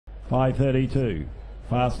5:32.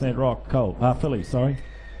 Fastnet Rock filly, sorry.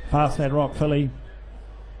 Fastnet Rock filly.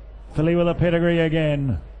 Filly with a pedigree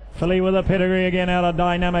again. Filly with a pedigree again out of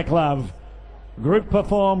Dynamic Love. Group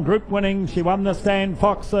perform, group winning. She won the stand,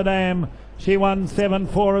 Fox the Dam. She won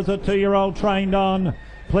 7-4 as a 2-year-old trained on.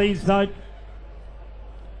 Please note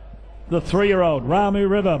the 3-year-old Ramu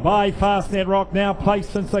River by Fastnet Rock, now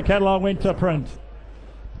placed since the catalogue went to print.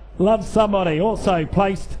 Love Somebody also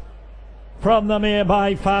placed from the mare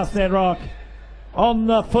by Fastnet Rock. On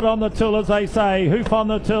the foot on the till, as they say. Hoof on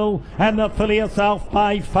the till, and the filly herself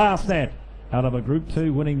by Fastnet. Out of a Group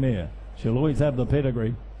 2 winning mare. She'll always have the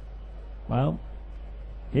pedigree. Well,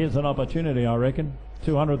 here's an opportunity, I reckon.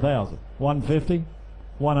 200,000, 150,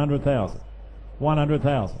 100,000,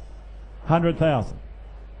 100,000, 100,000,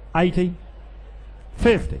 80,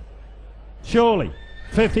 50. Surely,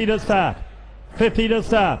 50 to start. 50 to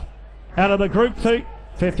start. Out of the Group 2,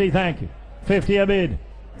 50, thank you. 50 a bid.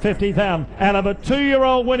 50,000. Out of a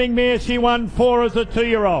 2-year-old winning mare, she won 4 as a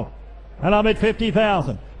 2-year-old. And I bid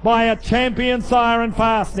 50,000 by a champion sire in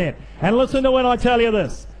Fastnet. And listen to when I tell you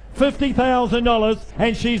this. $50,000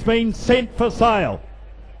 and she's been sent for sale.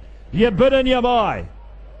 You bid and you buy.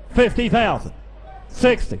 50,000.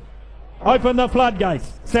 60. Open the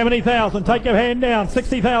floodgates. 70,000. Take your hand down.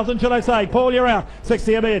 60,000, should I say? Paul, you're out.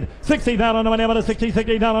 60 a bid. 60,000 to whenever to 60.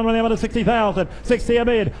 60,000 to whenever to 60,000. 60 a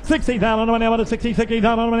bid. 60,000 to whenever to 60.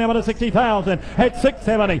 60,000 to whenever to 60,000. At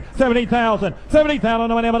 670. 70,000. 70,000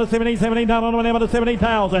 to whenever to 70. 70,000 to whenever to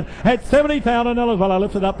 70,000. At $70,000. Well, I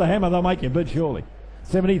lifted up the hammer. They'll make you bid surely.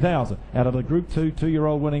 70,000 out of the Group 2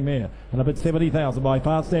 2-year-old winning mare. And I bid 70,000 by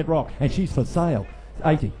Fastnet Rock. And she's for sale.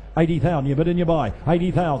 80. 80,000, you bid and you buy.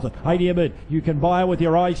 80,000, 80 a bid. You can buy her with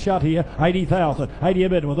your eyes shut here. 80,000, 80 a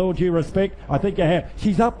bid. With all due respect, I think you have.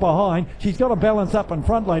 She's up behind. She's got to balance up in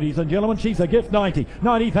front, ladies and gentlemen. She's a gift. 90,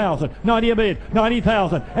 90,000, 90 a bid.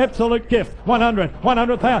 90,000, absolute gift. 100,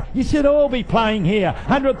 100,000. You should all be playing here.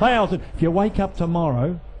 100,000. If you wake up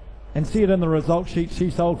tomorrow and see it in the result sheet, she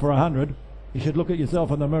sold for 100. You should look at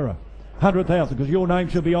yourself in the mirror. 100,000, because your name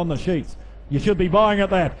should be on the sheets. You should be buying at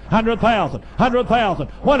that. 100,000, 100,000,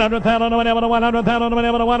 100,000 whenever to 100,000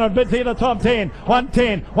 whenever to 100. Bids here to top 10,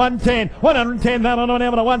 110, 110, 110,000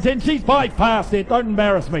 whenever to 110. She's by Fastnet. Don't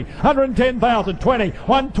embarrass me. 110,000, 20,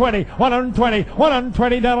 120, 120,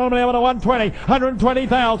 120,000 whenever to 120,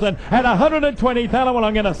 120,000 at 120,000. Well,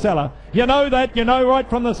 I'm going to sell her. You know that. You know right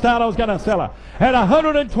from the start I was going to sell her. At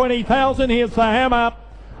 120,000, here's the hammer.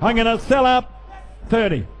 I'm going to sell up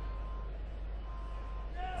 30,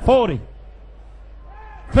 40,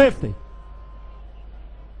 50.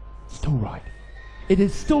 Still right. It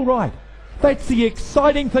is still right. That's the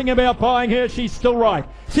exciting thing about buying her. She's still right.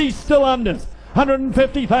 She's still unders.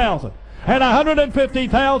 150,000. At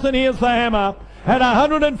 150,000, here's the hammer. At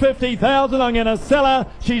 150,000, I'm going to sell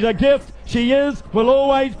her. She's a gift. She is, will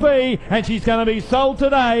always be, and she's going to be sold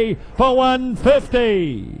today for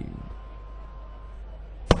 150.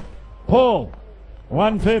 Paul,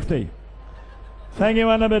 150. Thank you,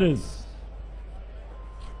 underbidders.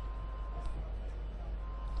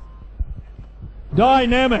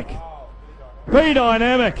 Dynamic. Be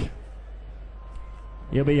dynamic.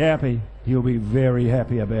 You'll be happy. You'll be very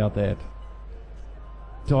happy about that.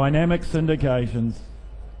 Dynamic syndications.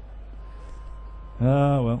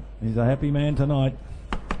 Ah, well, he's a happy man tonight.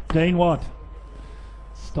 Dean Watt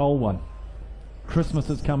stole one. Christmas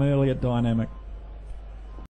has come early at Dynamic.